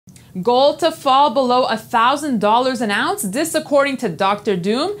Gold to fall below $1,000 an ounce, this according to Dr.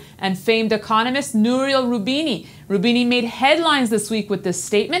 Doom and famed economist Nouriel Roubini. Roubini made headlines this week with this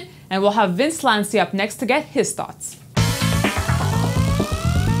statement, and we'll have Vince Lanci up next to get his thoughts.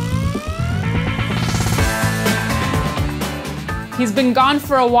 He's been gone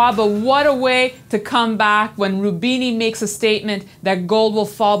for a while, but what a way to come back when Roubini makes a statement that gold will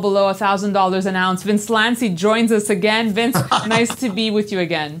fall below $1,000 an ounce. Vince Lanci joins us again. Vince, nice to be with you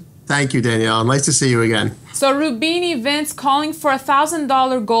again. Thank you, Danielle. Nice to see you again. So Roubini, Vince, calling for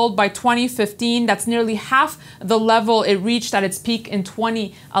 $1,000 gold by 2015. That's nearly half the level it reached at its peak in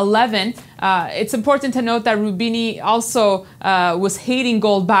 2011. It's important to note that Roubini also was hating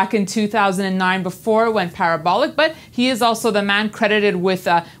gold back in 2009 before it went parabolic, but he is also the man credited with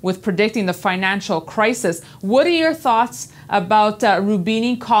predicting the financial crisis. What are your thoughts about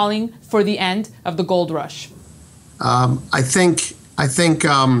Roubini calling for the end of the gold rush? I think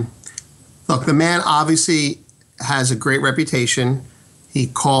look, the man obviously has a great reputation. He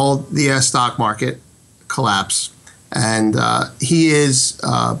called the stock market collapse, and he is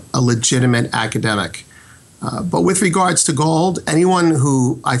a legitimate academic. But with regards to gold, anyone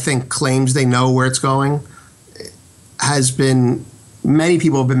who I think claims they know where it's going many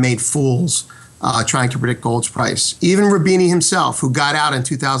people have been made fools trying to predict gold's price. Even Roubini himself, who got out in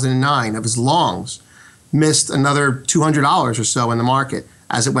 2009 of his longs, missed another $200 or so in the market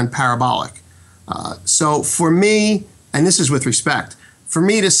as it went parabolic. So for me, and this is with respect, for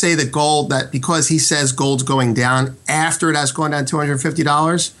me to say that because he says gold's going down after it has gone down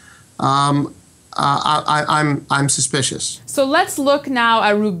 $250, I'm suspicious. So let's look now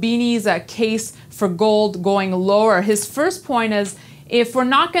at Roubini's case for gold going lower. His first point is, if we're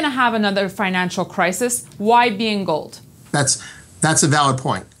not going to have another financial crisis, why be in gold? That's a valid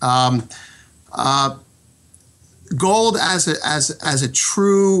point. Gold as a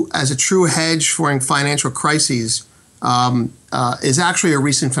true hedge for financial crises is actually a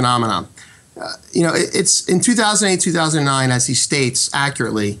recent phenomenon. It's in 2008, 2009, as he states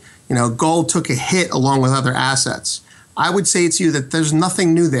accurately. Gold took a hit along with other assets. I would say to you that there's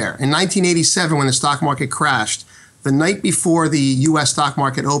nothing new there. In 1987, when the stock market crashed, the night before the U.S. stock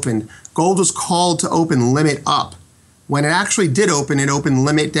market opened, gold was called to open limit up. When it actually did open, it opened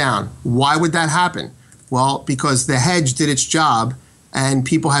limit down. Why would that happen? Well, because the hedge did its job and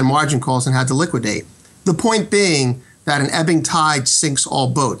people had margin calls and had to liquidate. The point being that an ebbing tide sinks all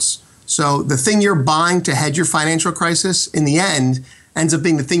boats. So the thing you're buying to hedge your financial crisis, in the end, ends up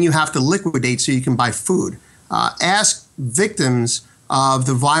being the thing you have to liquidate so you can buy food. Ask victims of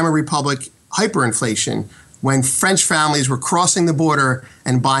the Weimar Republic hyperinflation when French families were crossing the border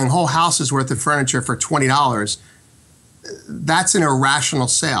and buying whole houses worth of furniture for $20. That's an irrational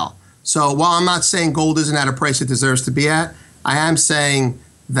sale. So while I'm not saying gold isn't at a price it deserves to be at, I am saying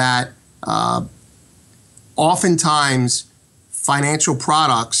that oftentimes financial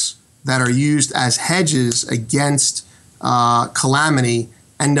products that are used as hedges against calamity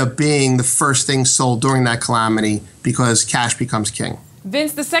end up being the first thing sold during that calamity because cash becomes king.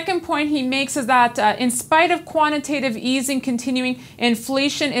 Vince, the second point he makes is that in spite of quantitative easing continuing,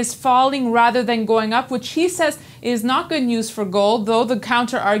 inflation is falling rather than going up, which he says is not good news for gold, though the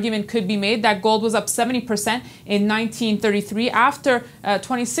counter argument could be made that gold was up 70% in 1933 after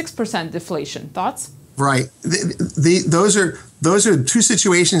 26% deflation. Thoughts? Right. Those are two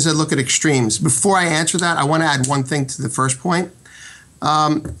situations that look at extremes. Before I answer that, I want to add one thing to the first point.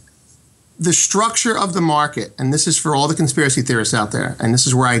 The structure of the market, and this is for all the conspiracy theorists out there, and this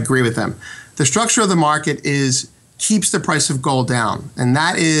is where I agree with them. The structure of the market keeps the price of gold down. And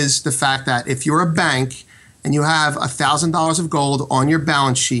that is the fact that if you're a bank and you have $1,000 of gold on your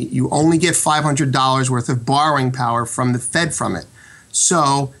balance sheet, you only get $500 worth of borrowing power from the Fed from it.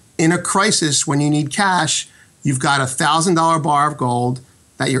 So in a crisis, when you need cash, you've got a $1,000 bar of gold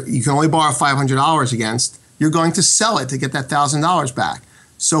that you can only borrow $500 against. You're going to sell it to get that $1,000 back.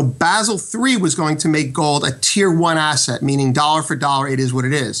 So Basel III was going to make gold a tier 1 asset, meaning dollar for dollar, it is what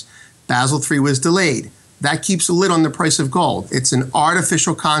it is. Basel III was delayed. That keeps a lid on the price of gold. It's an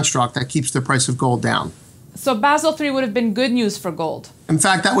artificial construct that keeps the price of gold down. So Basel III would have been good news for gold. In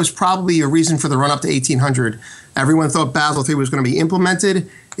fact, that was probably a reason for the run up to 1800. Everyone thought Basel III was going to be implemented.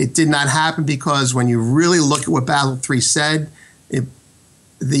 It did not happen because when you really look at what Basel III said,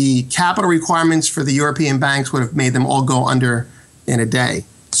 the capital requirements for the European banks would have made them all go under in a day.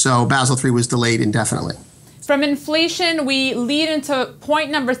 So Basel III was delayed indefinitely. From inflation, we lead into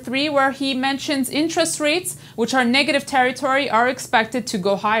point number 3, where he mentions interest rates, which are negative territory, are expected to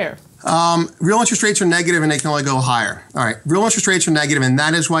go higher. Real interest rates are negative and they can only go higher. All right, real interest rates are negative, and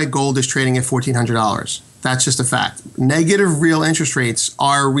that is why gold is trading at $1,400. That's just a fact. Negative real interest rates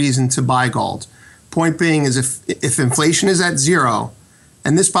are a reason to buy gold. Point being is if inflation is at zero,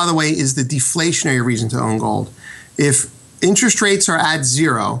 and this, by the way, is the deflationary reason to own gold. If interest rates are at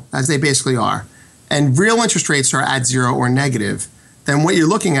zero, as they basically are, and real interest rates are at zero or negative, then what you're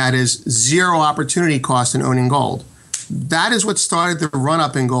looking at is zero opportunity cost in owning gold. That is what started the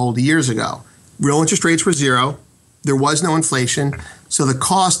run-up in gold years ago. Real interest rates were zero. There was no inflation. So the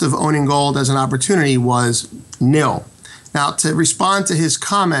cost of owning gold as an opportunity was nil. Now, to respond to his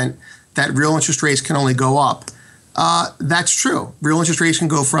comment that real interest rates can only go up, that's true. Real interest rates can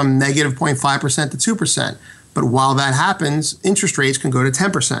go from negative 0.5% to 2%. But while that happens, interest rates can go to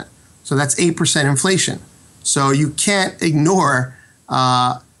 10%. So that's 8% inflation. So you can't ignore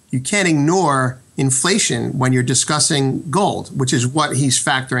inflation when you're discussing gold, which is what he's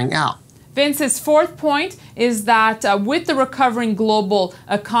factoring out. Vince's fourth point is that with the recovering global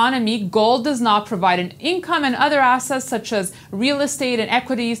economy, gold does not provide an income, and other assets such as real estate and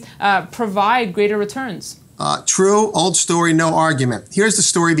equities provide greater returns. True, old story, no argument. Here's the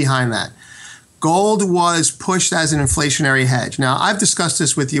story behind that. Gold was pushed as an inflationary hedge. Now, I've discussed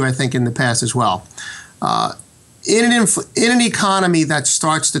this with you, I think, in the past as well. In an economy that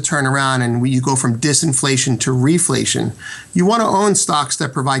starts to turn around and you go from disinflation to reflation, you want to own stocks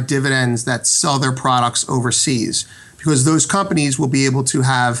that provide dividends that sell their products overseas, because those companies will be able to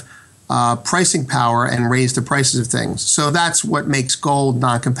have pricing power and raise the prices of things. So that's what makes gold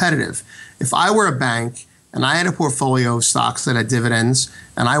non-competitive. If I were a bank and I had a portfolio of stocks that had dividends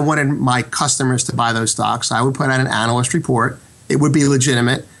and I wanted my customers to buy those stocks, I would put out an analyst report. It would be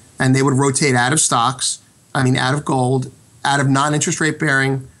legitimate, and they would rotate out of gold, out of non-interest rate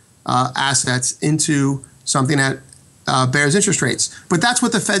bearing assets into something that bears interest rates. But that's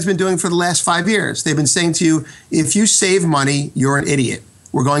what the Fed's been doing for the last 5 years. They've been saying to you, if you save money, you're an idiot.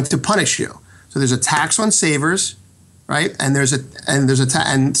 We're going to punish you. So there's a tax on savers, right? And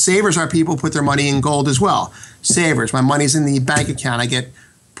and savers are people who put their money in gold as well. Savers, my money's in the bank account, I get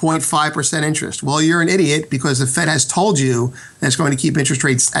 0.5% interest. Well, you're an idiot, because the Fed has told you that it's going to keep interest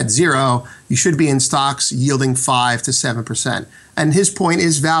rates at zero. You should be in stocks yielding 5 to 7%. And his point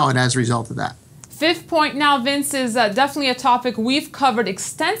is valid as a result of that. Fifth point now, Vince, is definitely a topic we've covered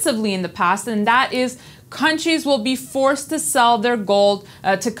extensively in the past, and that is countries will be forced to sell their gold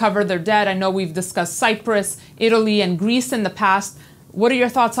to cover their debt. I know we've discussed Cyprus, Italy, and Greece in the past. What are your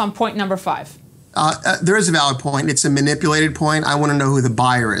thoughts on point number 5? There is a valid point. It's a manipulated point. I want to know who the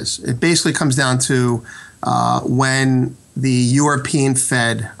buyer is. It basically comes down to when the European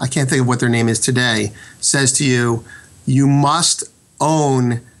Fed, I can't think of what their name is today, says to you, you must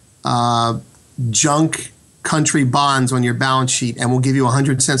own junk country bonds on your balance sheet, and we'll give you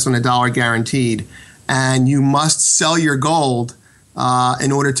 100 cents on the dollar guaranteed. And you must sell your gold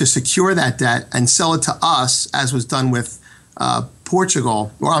in order to secure that debt and sell it to us, as was done with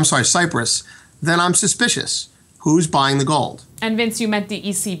Cyprus. Then I'm suspicious. Who's buying the gold? And Vince, you meant the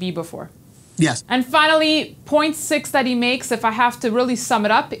ECB before. Yes. And finally, point 6 that he makes, if I have to really sum it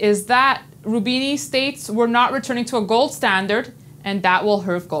up, is that Roubini states we're not returning to a gold standard, and that will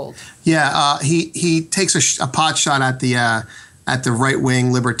hurt gold. Yeah, he takes a pot shot at the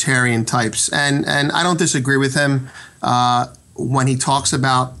right-wing libertarian types, and I don't disagree with him when he talks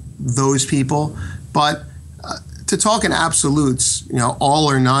about those people. But to talk in absolutes, all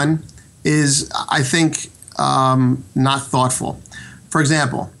or none, is, I think, not thoughtful. For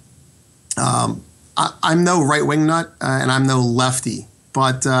example, I'm no right-wing nut and I'm no lefty,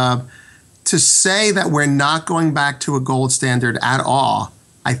 but to say that we're not going back to a gold standard at all,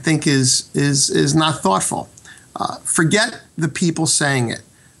 I think is not thoughtful. Forget the people saying it.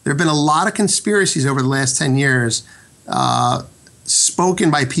 There have been a lot of conspiracies over the last 10 years spoken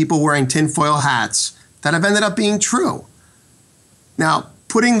by people wearing tinfoil hats that have ended up being true. Now,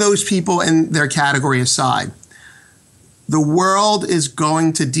 putting those people in their category aside, the world is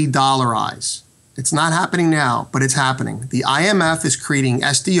going to de-dollarize. It's not happening now, but it's happening. The IMF is creating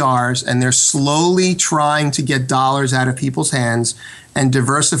SDRs, and they're slowly trying to get dollars out of people's hands and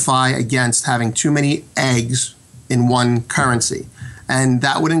diversify against having too many eggs in one currency. And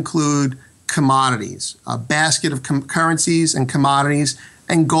that would include commodities, a basket of currencies and commodities,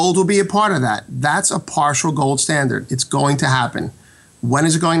 and gold will be a part of that. That's a partial gold standard. It's going to happen. When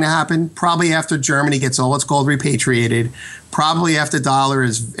is it going to happen? Probably after Germany gets all its gold repatriated. Probably after dollar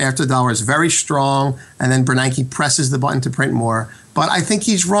is very strong, and then Bernanke presses the button to print more. But I think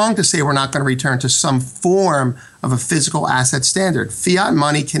he's wrong to say we're not going to return to some form of a physical asset standard. Fiat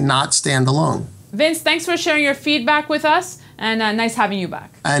money cannot stand alone. Vince, thanks for sharing your feedback with us, and nice having you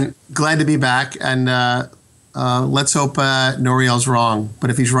back. And glad to be back. And let's hope Nouriel's wrong. But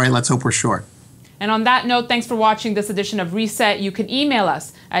if he's right, let's hope we're short. And on that note, thanks for watching this edition of Reset. You can email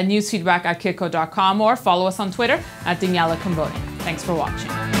us at newsfeedback@kitco.com or follow us on Twitter at Daniela Camboni. Thanks for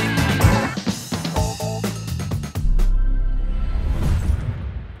watching.